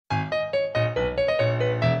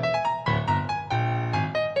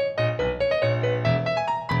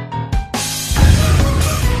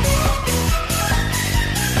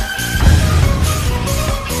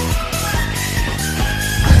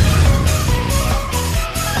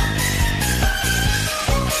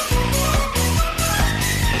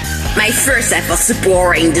My first life was so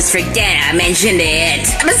boring, just forget I mentioned it.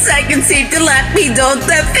 My second seemed to let me don't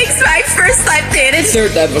fix my first life didn't.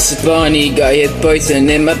 Third life was a bunny, got hit poison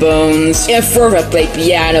in my bones. And fourth I played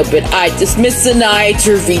piano, but I just missed the night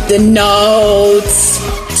to read the notes.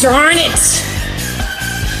 Darn it!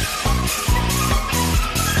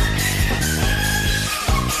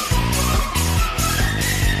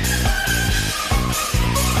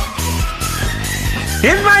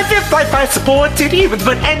 In my fifth life I supported evens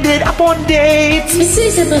but ended up on dates. My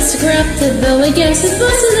sixth life was corrupted, though I guess it was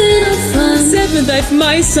a little fun. Seventh life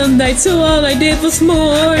my son died, so all I did was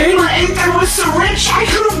more. In my eighth I was so rich I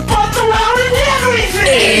could have bought the world and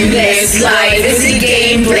everything. In this life is a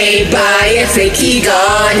game played by a fakey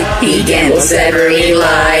god. He gambles every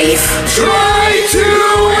life. Try to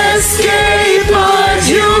escape, but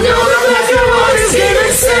you know the left your heart is game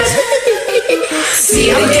set. See,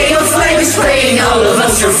 the game of life is playing, all of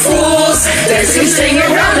us are fools. There's this thing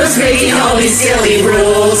around us making all these silly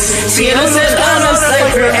rules. See us and on us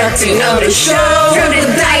like we're acting out a show. Throw the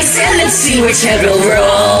dice and let's see which head will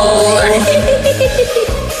roll.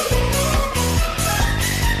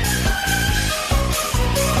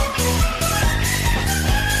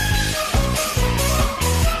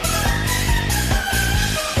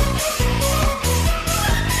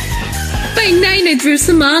 By 9 I drew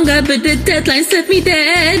some manga, but the deadlines left me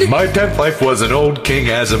dead. My 10th life was an old king.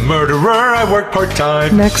 As a murderer I worked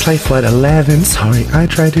part-time. Next life, what, 11? Sorry, I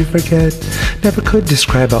tried to forget. Never could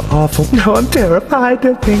describe how awful. Now I'm terrified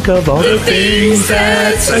to think of all the things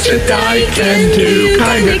that such a die can do.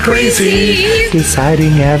 Kinda crazy.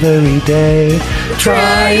 Deciding every day.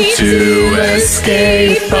 Try to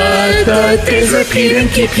escape, but the days repeat and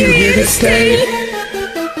keep you here to stay.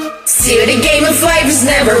 See, the game of life is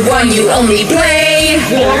never one you only play.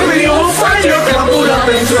 Or you'll find your crumpled up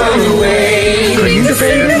and thrown away. Clinging to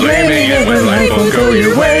fate and blaming it when life won't go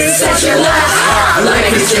your way. Such a laugh,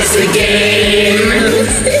 life is just a game.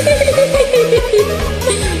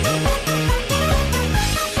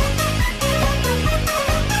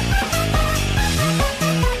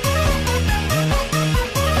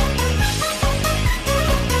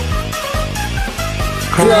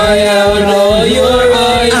 Cry out all your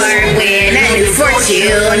eyes. Or win a new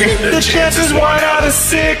fortune. The chance is 1 out of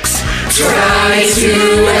 6. Try to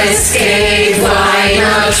escape, why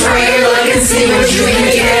not try your luck and see what you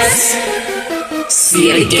can guess.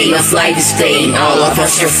 See, the game of life is playing, all of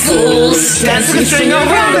us are fools. Dancing and string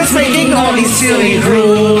around us making all these silly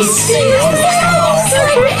rules. Throw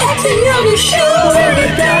the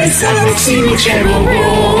dice and let's see which head will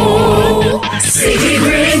roll. Safety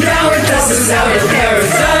grinning power tosses out of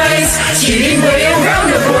paradise. Cheating way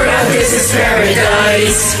around the board, now this is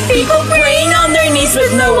paradise. People praying on their knees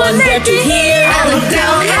with no one there to hear. I look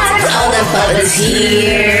down at all the puppets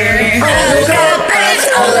here. I look up at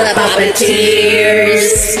all the puppeteers.